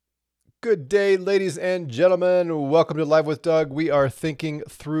Good day, ladies and gentlemen. Welcome to Live with Doug. We are thinking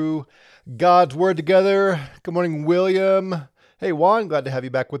through God's Word together. Good morning, William. Hey, Juan, glad to have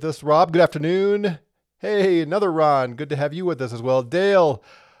you back with us. Rob, good afternoon. Hey, another Ron, good to have you with us as well. Dale,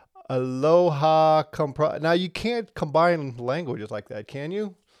 aloha. Now, you can't combine languages like that, can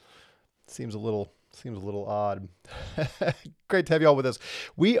you? Seems a little odd. Great to have you all with us.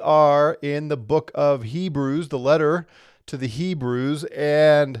 We are in the book of Hebrews, the letter to the Hebrews,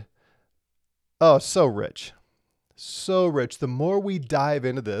 and oh, so rich. So rich. The more we dive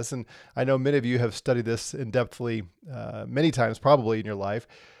into this, and I know many of you have studied this in depthly many times, probably in your life,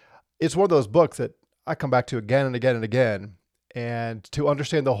 it's one of those books that I come back to again and again and again. And to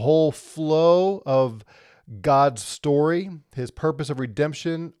understand the whole flow of God's story, his purpose of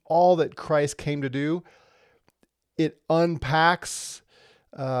redemption, all that Christ came to do, it unpacks,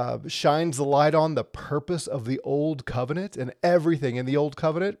 shines the light on the purpose of the old covenant and everything in the old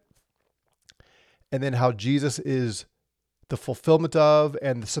covenant, and then how Jesus is the fulfillment of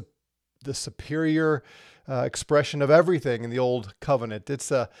and the superior expression of everything in the old covenant. It's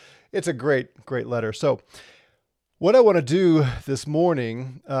a great letter. So what I want to do this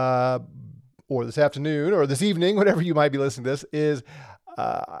morning, or this afternoon, or this evening, whenever you might be listening to this, is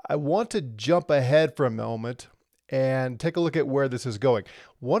I want to jump ahead for a moment and take a look at where this is going.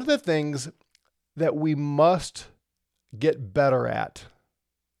 One of the things that we must get better at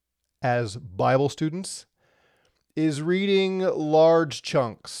as Bible students is reading large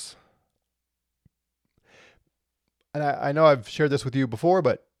chunks. And I know I've shared this with you before,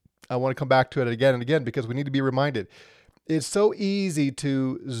 but I want to come back to it again and again because we need to be reminded. It's so easy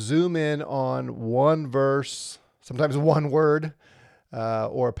to zoom in on one verse, sometimes one word,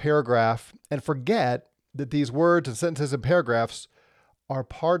 or a paragraph, and forget that these words and sentences and paragraphs are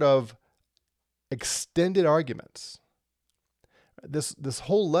part of extended arguments. This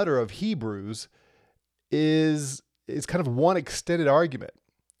whole letter of Hebrews is kind of one extended argument.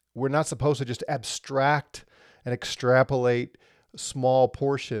 We're not supposed to just abstract and extrapolate small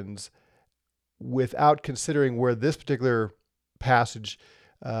portions without considering where this particular passage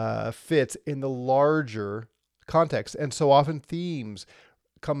fits in the larger context. And so often themes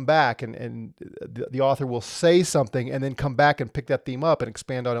come back and the author will say something and then come back and pick that theme up and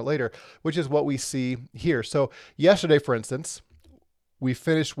expand on it later, which is what we see here. So yesterday, for instance, we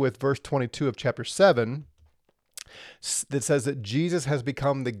finished with verse 22 of chapter 7 that says that Jesus has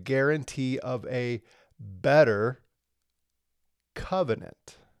become the guarantee of a better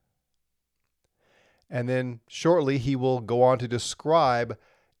covenant. And then shortly he will go on to describe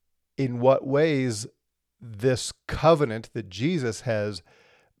in what ways this covenant that Jesus has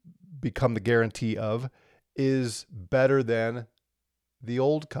become the guarantee of is better than the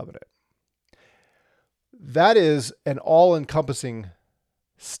old covenant. That is an all-encompassing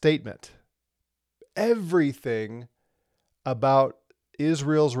statement. Everything about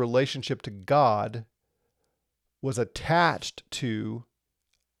Israel's relationship to God was attached to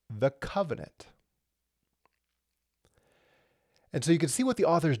the covenant. And so you can see what the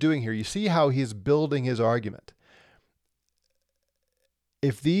author is doing here. You see how he's building his argument.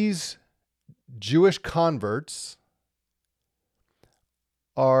 If these Jewish converts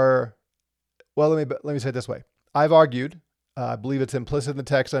are, well, let me say it this way. I've argued, I believe it's implicit in the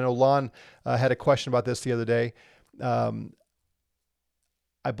text. I know Lon had a question about this the other day. I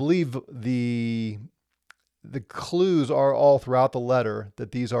believe the clues are all throughout the letter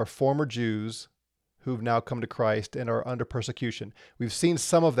that these are former Jews who've now come to Christ and are under persecution. We've seen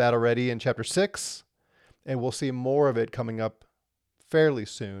some of that already in chapter 6, and we'll see more of it coming up fairly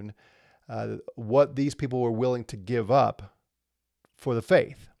soon, what these people were willing to give up for the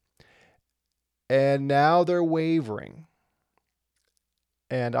faith. And now they're wavering.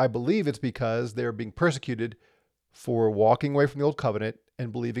 And I believe it's because they're being persecuted for walking away from the old covenant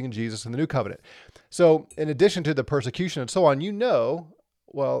and believing in Jesus in the new covenant. So in addition to the persecution and so on,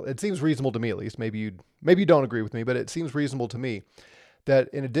 well, it seems reasonable to me at least. Maybe you don't agree with me, but it seems reasonable to me that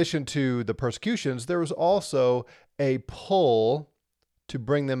in addition to the persecutions, there was also a pull to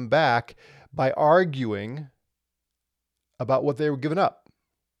bring them back by arguing about what they were giving up.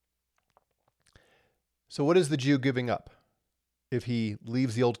 So what is the Jew giving up if he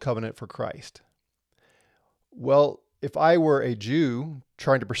leaves the old covenant for Christ? Well, if I were a Jew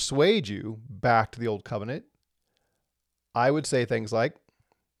trying to persuade you back to the old covenant, I would say things like,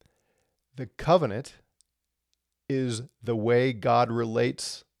 the covenant is the way God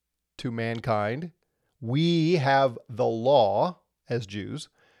relates to mankind. We have the law as Jews.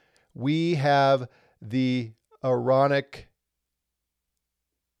 We have the Aaronic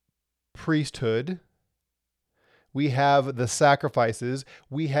priesthood. We have the sacrifices.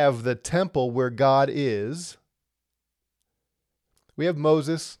 We have the temple where God is. We have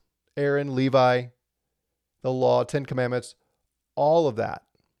Moses, Aaron, Levi, the law, 10 Commandments, all of that.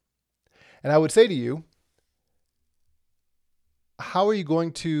 And I would say to you, how are you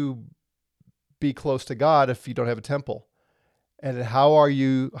going to be close to God if you don't have a temple? And how are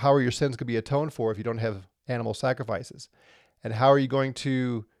your sins going to be atoned for if you don't have animal sacrifices? And how are you going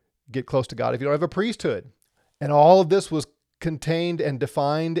to get close to God if you don't have a priesthood? And all of this was contained and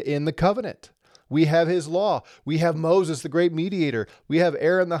defined in the covenant. We have his law. We have Moses, the great mediator. We have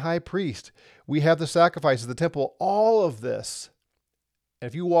Aaron, the high priest. We have the sacrifices, the temple, all of this. And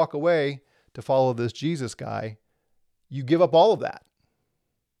if you walk away to follow this Jesus guy, you give up all of that.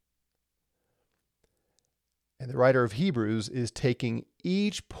 And the writer of Hebrews is taking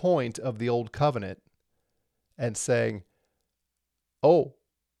each point of the old covenant and saying, oh,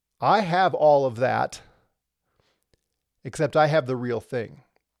 I have all of that, except I have the real thing.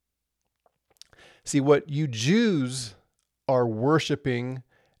 See, what you Jews are worshiping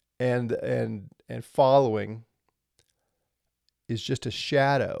and following is just a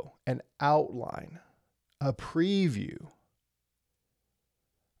shadow, an outline, a preview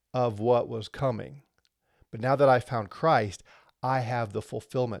of what was coming. But now that I found Christ, I have the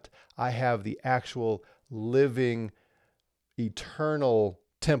fulfillment. I have the actual living, eternal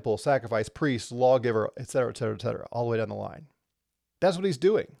temple, sacrifice, priest, lawgiver, etc., etc., etc., all the way down the line. That's what he's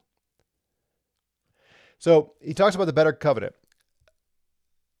doing. So he talks about the better covenant.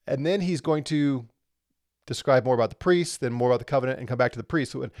 And then he's going to describe more about the priests, then more about the covenant, and come back to the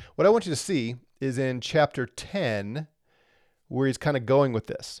priests. So what I want you to see is in chapter 10, where he's kind of going with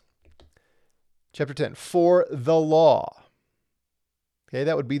this. Chapter 10, for the law. Okay,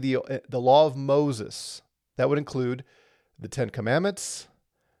 that would be the law of Moses. That would include the 10 Commandments,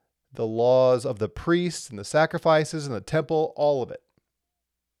 the laws of the priests and the sacrifices and the temple, all of it.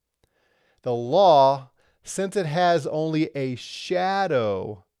 The law, since it has only a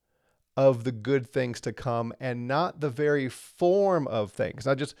shadow of the good things to come and not the very form of things.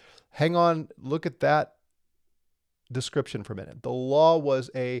 Now just hang on, look at that description for a minute. The law was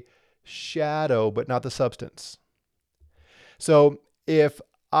a shadow, but not the substance. So if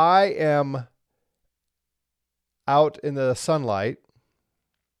I am out in the sunlight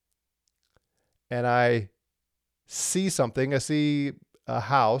and I see something, I see a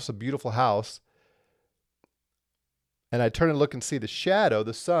house, a beautiful house, and I turn and look and see the shadow,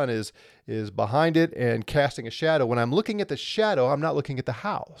 the sun is behind it and casting a shadow. When I'm looking at the shadow, I'm not looking at the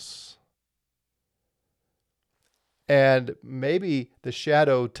house. And maybe the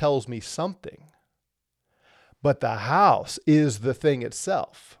shadow tells me something, but the house is the thing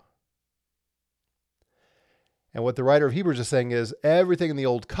itself. And what the writer of Hebrews is saying is everything in the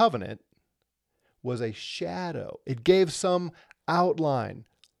old covenant was a shadow. It gave some outline,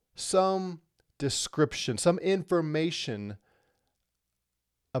 some description, some information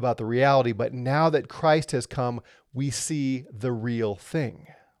about the reality. But now that Christ has come, we see the real thing.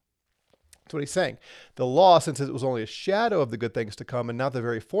 That's what he's saying. The law, since it was only a shadow of the good things to come and not the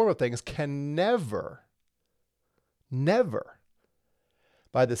very form of things, can never,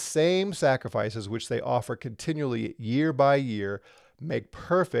 by the same sacrifices which they offer continually year by year, make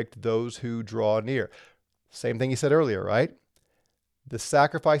perfect those who draw near. Same thing he said earlier, right? The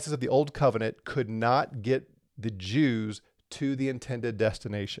sacrifices of the old covenant could not get the Jews to the intended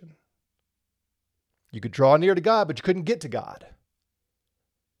destination. You could draw near to God, but you couldn't get to God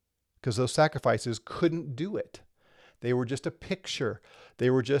because those sacrifices couldn't do it. They were just a picture.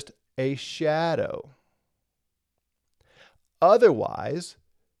 They were just a shadow. Otherwise,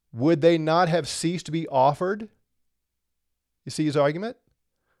 would they not have ceased to be offered? You see his argument?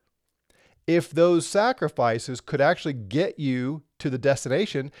 If those sacrifices could actually get you to the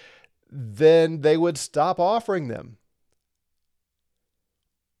destination, then they would stop offering them.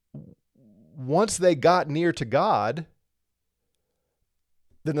 Once they got near to God,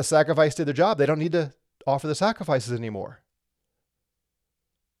 then the sacrifice did their job. They don't need to offer the sacrifices anymore.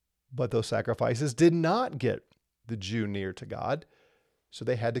 But those sacrifices did not get the Jew near to God, so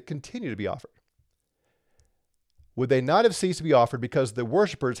they had to continue to be offered. Would they not have ceased to be offered because the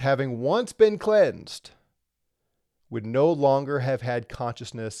worshipers, having once been cleansed, would no longer have had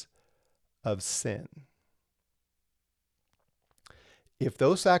consciousness of sin? If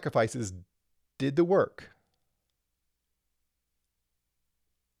those sacrifices did the work,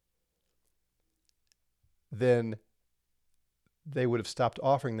 then they would have stopped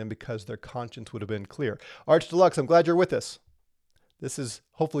offering them because their conscience would have been clear. Arch Deluxe, I'm glad you're with us. This is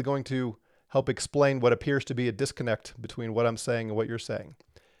hopefully going to help explain what appears to be a disconnect between what I'm saying and what you're saying.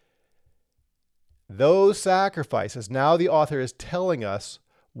 Those sacrifices, now the author is telling us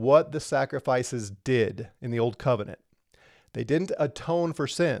what the sacrifices did in the Old Covenant. They didn't atone for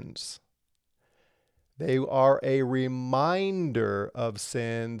sins. They are a reminder of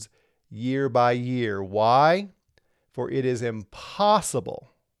sins year by year. Why? For it is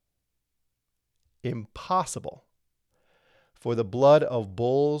impossible for the blood of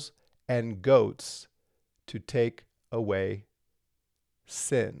bulls and goats to take away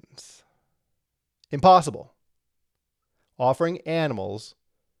sins. Impossible. Offering animals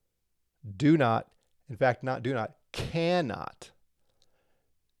cannot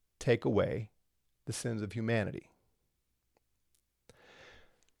take away the sins of humanity.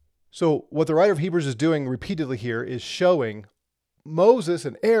 So what the writer of Hebrews is doing repeatedly here is showing Moses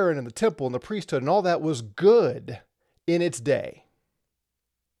and Aaron and the temple and the priesthood and all that was good in its day.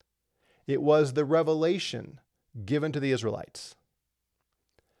 It was the revelation given to the Israelites.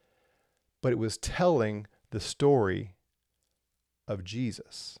 But it was telling the story of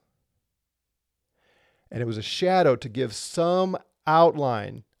Jesus. And it was a shadow to give some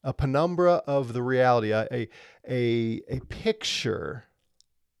outline, a penumbra of the reality, a picture.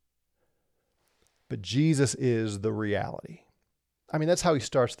 But Jesus is the reality. I mean, that's how he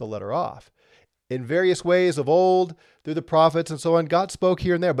starts the letter off. In various ways of old, through the prophets and so on, God spoke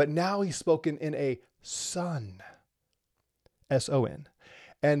here and there, but now he's spoken in a Son, S-O-N.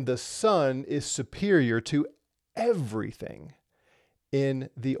 And the Son is superior to everything in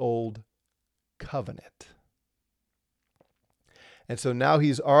the Old Covenant. And so now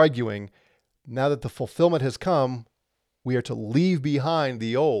he's arguing, now that the fulfillment has come, we are to leave behind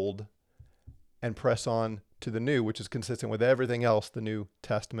the old and press on to the new, which is consistent with everything else the New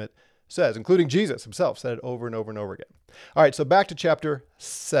Testament says, including Jesus himself said it over and over and over again. All right, so back to chapter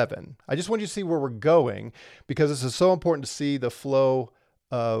 7. I just want you to see where we're going because this is so important to see the flow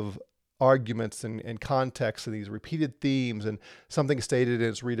of arguments and context and these repeated themes and something stated and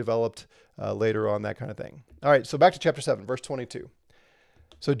it's redeveloped later on, that kind of thing. All right, so back to chapter 7, verse 22.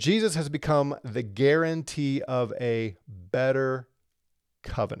 So Jesus has become the guarantee of a better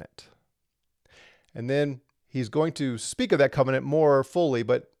covenant. And then he's going to speak of that covenant more fully,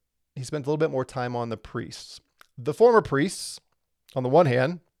 but he spends a little bit more time on the priests. The former priests, on the one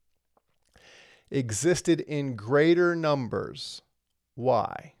hand, existed in greater numbers.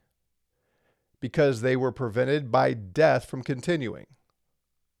 Why? Because they were prevented by death from continuing.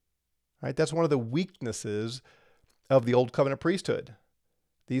 Right? That's one of the weaknesses of the Old Covenant priesthood.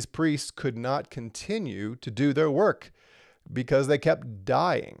 These priests could not continue to do their work because they kept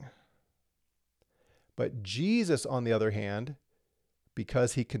dying. But Jesus, on the other hand,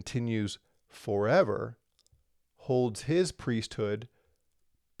 because he continues forever, holds his priesthood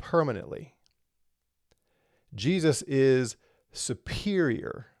permanently. Jesus is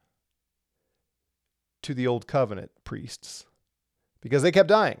superior to the Old Covenant priests because they kept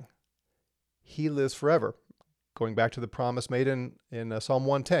dying. He lives forever. Going back to the promise made in Psalm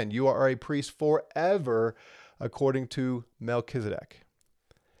 110, you are a priest forever according to Melchizedek.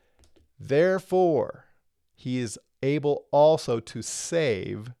 Therefore, he is able also to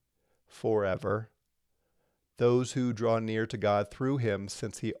save forever those who draw near to God through him,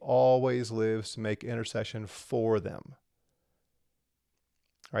 since he always lives to make intercession for them.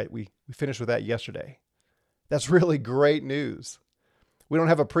 All right, we finished with that yesterday. That's really great news. We don't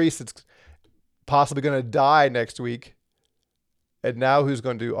have a priest that's possibly going to die next week. And now who's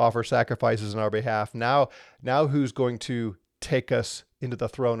going to offer sacrifices on our behalf? Now who's going to take us into the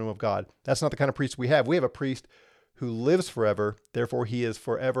throne room of God? That's not the kind of priest we have. We have a priest who lives forever. Therefore, he is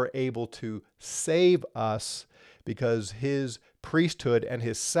forever able to save us because his priesthood and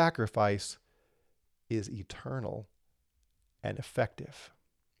his sacrifice is eternal and effective.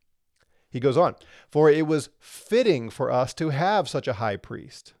 He goes on, for it was fitting for us to have such a high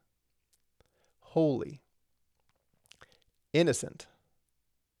priest, holy, innocent,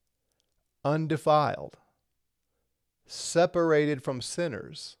 undefiled, separated from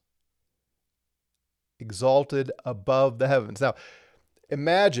sinners, exalted above the heavens. Now,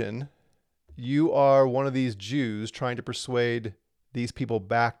 imagine you are one of these Jews trying to persuade these people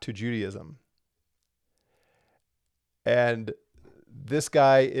back to Judaism. And this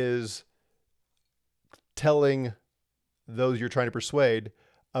guy is telling those you're trying to persuade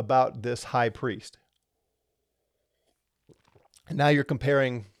about this high priest. And now you're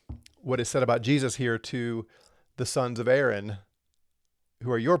comparing what is said about Jesus here to the sons of Aaron,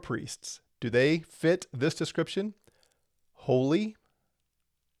 who are your priests. Do they fit this description? Holy,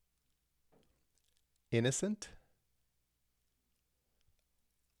 innocent,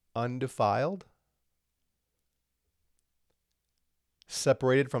 undefiled,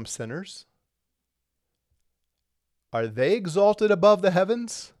 separated from sinners? Are they exalted above the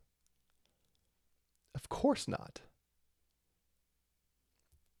heavens? Of course not.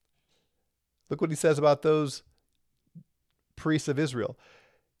 Look what he says about those priests of Israel.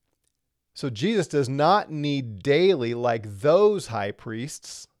 So Jesus does not need daily, like those high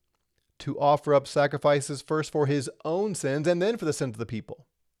priests, to offer up sacrifices first for his own sins and then for the sins of the people.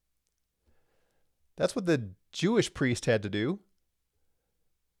 That's what the Jewish priest had to do.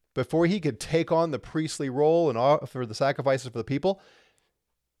 Before he could take on the priestly role and offer the sacrifices for the people,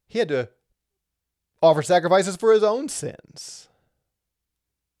 he had to offer sacrifices for his own sins.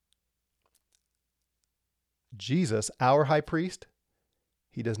 Jesus, our high priest,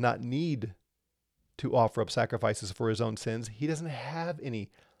 he does not need to offer up sacrifices for his own sins. He doesn't have any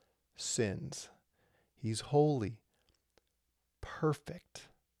sins. He's holy, perfect,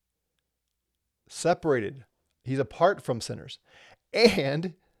 separated. He's apart from sinners.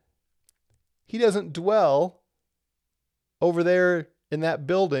 And he doesn't dwell over there in that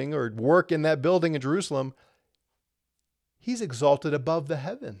building or work in that building in Jerusalem. He's exalted above the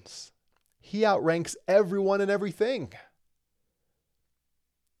heavens. He outranks everyone and everything,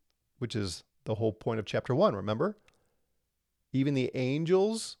 which is the whole point of chapter 1, remember? Even the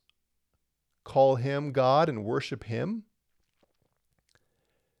angels call him God and worship him.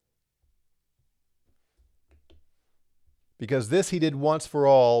 Because this he did once for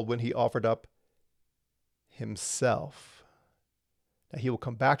all when he offered up himself. Now he will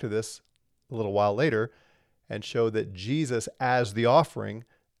come back to this a little while later and show that Jesus as the offering,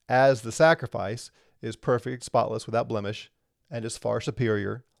 as the sacrifice, is perfect, spotless, without blemish, and is far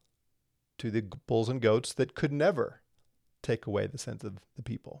superior to the bulls and goats that could never take away the sins of the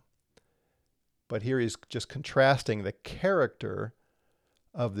people. But here he's just contrasting the character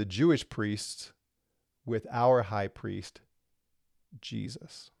of the Jewish priests with our high priest,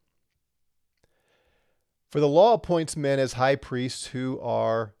 Jesus. For the law appoints men as high priests who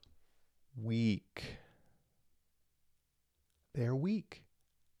are weak. They're weak.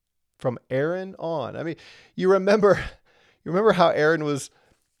 From Aaron on. I mean, you remember how Aaron was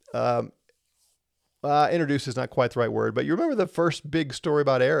introduced is not quite the right word, but you remember the first big story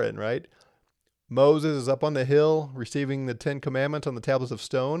about Aaron, right? Moses is up on the hill receiving the 10 Commandments on the tablets of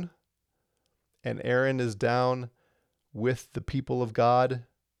stone, and Aaron is down with the people of God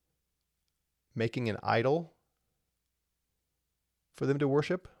making an idol for them to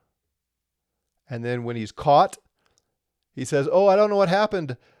worship. And then when he's caught, he says, "Oh, I don't know what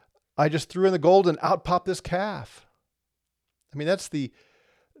happened. I just threw in the gold and out popped this calf." I mean, that's the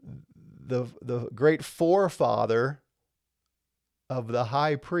great forefather of the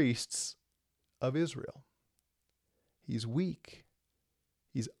high priests of Israel. He's weak.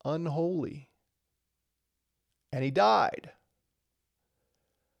 He's unholy. And he died.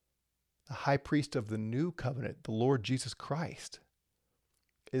 The high priest of the new covenant, the Lord Jesus Christ,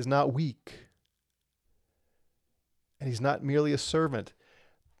 is not weak. And he's not merely a servant.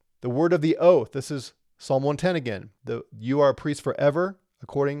 The word of the oath, this is Psalm 110 again. You are a priest forever,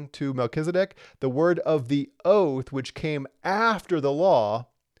 according to Melchizedek. The word of the oath, which came after the law,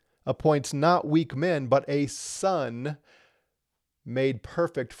 appoints not weak men, but a son made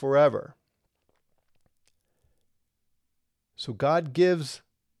perfect forever. So God gives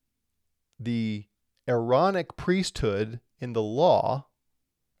the Aaronic priesthood in the law,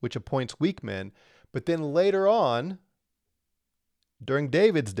 which appoints weak men, but then later on, during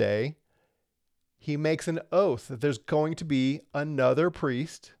David's day, he makes an oath that there's going to be another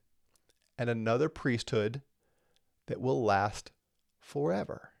priest and another priesthood that will last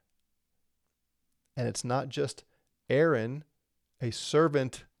forever. And it's not just Aaron, a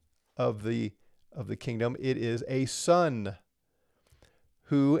servant of the kingdom. It is a son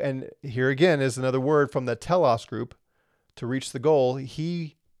who, and here again is another word from the telos group to reach the goal.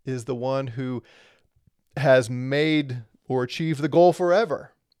 He is the one who has made or achieved the goal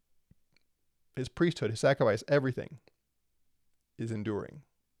forever. His priesthood, his sacrifice, everything is enduring.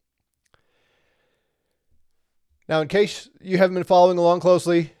 Now, in case you haven't been following along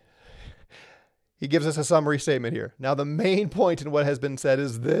closely, he gives us a summary statement here. Now, the main point in what has been said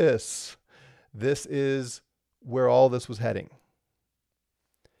is this. This is where all this was heading.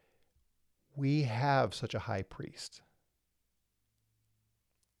 We have such a high priest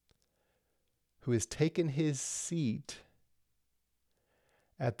who has taken his seat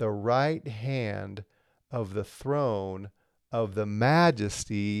at the right hand of the throne of the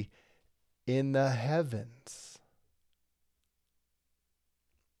majesty in the heavens.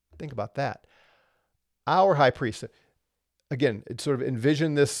 Think about that. Our high priest, again, it sort of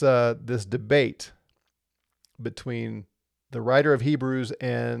envision this debate between the writer of Hebrews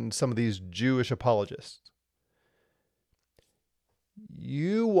and some of these Jewish apologists.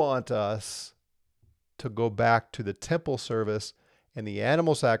 You want us to go back to the temple service and the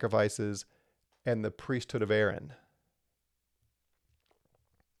animal sacrifices and the priesthood of Aaron.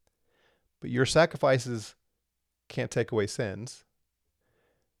 But your sacrifices can't take away sins.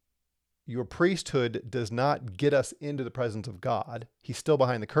 Your priesthood does not get us into the presence of God. He's still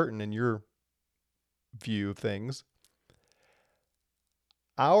behind the curtain in your view of things.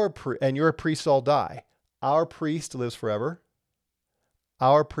 And your priests all die. Our priest lives forever.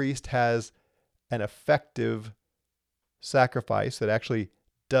 Our priest has an effective sacrifice that actually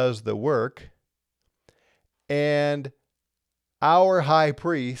does the work. And our high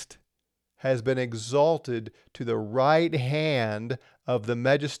priest has been exalted to the right hand of the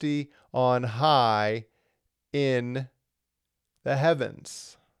majesty on high in the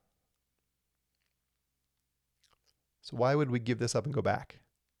heavens. So why would we give this up and go back?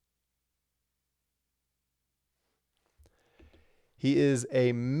 He is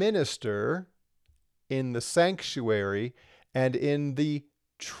a minister in the sanctuary and in the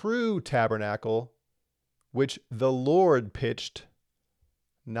true tabernacle, which the Lord pitched,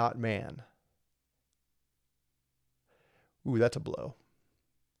 not man. Ooh, that's a blow.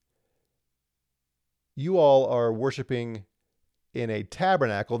 You all are worshiping in a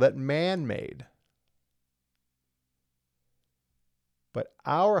tabernacle that man made. But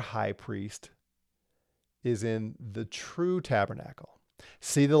our high priest is in the true tabernacle.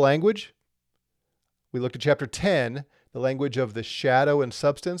 See the language? We looked at chapter 10, the language of the shadow and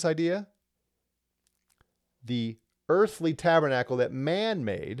substance idea. The earthly tabernacle that man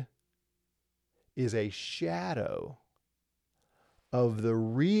made is a shadow of the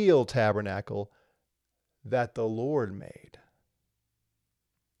real tabernacle that the Lord made.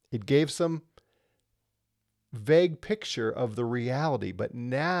 It gave some vague picture of the reality, but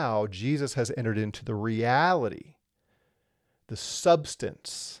now Jesus has entered into the reality, the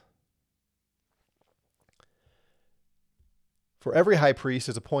substance. For every high priest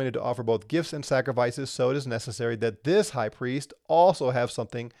is appointed to offer both gifts and sacrifices, so it is necessary that this high priest also have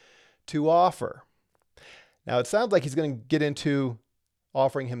something to offer. Now, it sounds like he's going to get into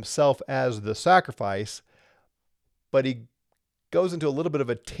offering himself as the sacrifice, but he goes into a little bit of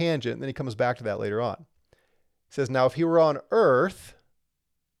a tangent, and then he comes back to that later on. He says, now, if he were on earth,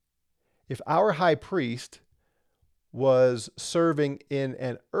 if our high priest was serving in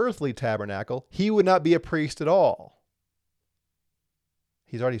an earthly tabernacle, he would not be a priest at all.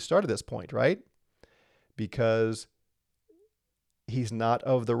 He's already started this point, right? Because he's not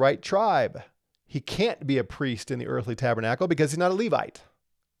of the right tribe. He can't be a priest in the earthly tabernacle because he's not a Levite.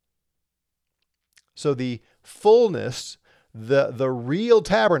 So the fullness, the real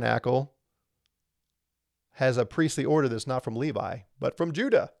tabernacle has a priestly order that's not from Levi, but from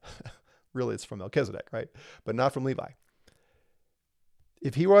Judah. Really, it's from Melchizedek, right? But not from Levi.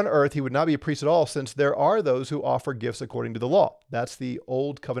 If he were on earth, he would not be a priest at all, since there are those who offer gifts according to the law. That's the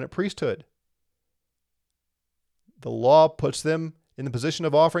old covenant priesthood. The law puts them in the position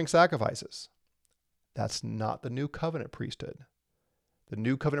of offering sacrifices. That's not the new covenant priesthood. The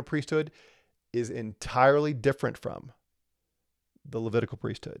new covenant priesthood is entirely different from the Levitical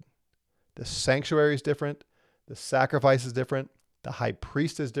priesthood. The sanctuary is different. The sacrifice is different. The high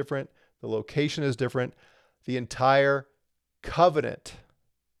priest is different. The location is different. The entire covenant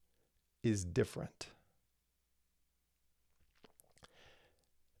is different.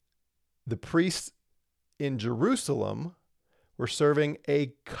 The priests in Jerusalem were serving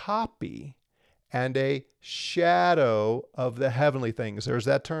a copy and a shadow of the heavenly things. There's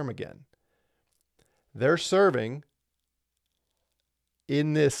that term again. They're serving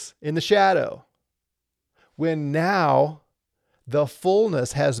in the shadow, when now the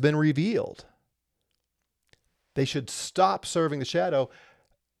fullness has been revealed. They should stop serving the shadow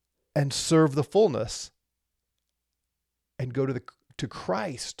and serve the fullness and go to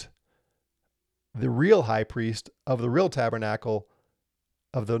Christ, the real high priest of the real tabernacle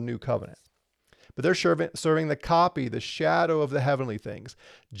of the new covenant. But they're serving the copy, the shadow of the heavenly things,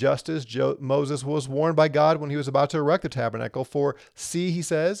 just as Moses was warned by God when he was about to erect the tabernacle. For see, he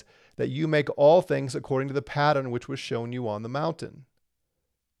says, that you make all things according to the pattern which was shown you on the mountain.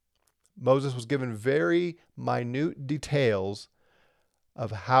 Moses was given very minute details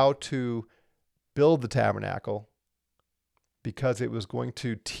of how to build the tabernacle, because it was going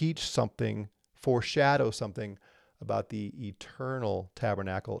to teach something, foreshadow something about the eternal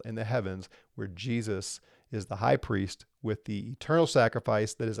tabernacle in the heavens, where Jesus is the high priest with the eternal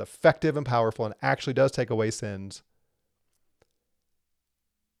sacrifice that is effective and powerful and actually does take away sins,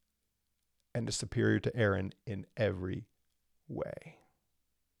 and is superior to Aaron in every way.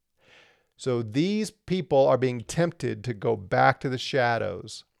 So these people are being tempted to go back to the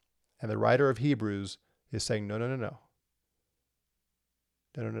shadows. And the writer of Hebrews is saying, no, no, no, no.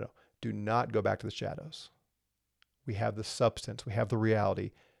 No, no, no, no. Do not go back to the shadows. We have the substance. We have the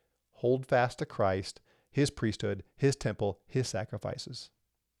reality. Hold fast to Christ, his priesthood, his temple, his sacrifices.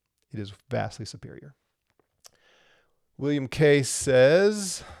 It is vastly superior. William K.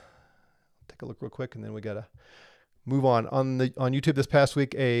 says, take a look real quick and then we got to move on. On YouTube this past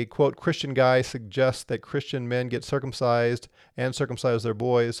week, a quote Christian guy suggests that Christian men get circumcised and circumcise their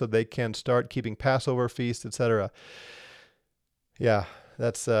boys so they can start keeping Passover feasts, etc. Yeah,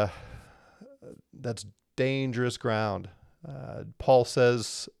 that's dangerous ground. Paul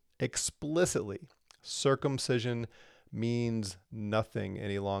says explicitly, circumcision means nothing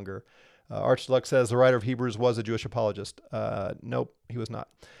any longer. Archluck says the writer of Hebrews was a Jewish apologist. Nope, he was not.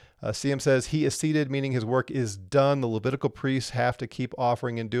 CM says he is seated, meaning his work is done. The Levitical priests have to keep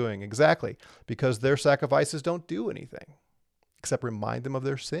offering and doing. Exactly, because their sacrifices don't do anything except remind them of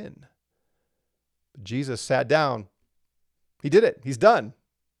their sin. But Jesus sat down. He did it. He's done.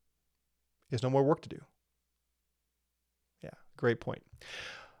 He has no more work to do. Yeah, great point.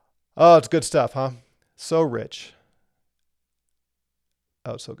 Oh, it's good stuff, huh? So rich.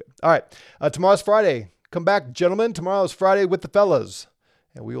 Oh, so good. All right. Tomorrow's Friday. Come back, gentlemen. Tomorrow's Friday with the fellas,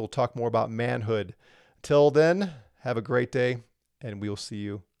 and we will talk more about manhood. Till then, have a great day, and we will see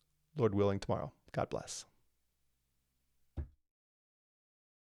you, Lord willing, tomorrow. God bless.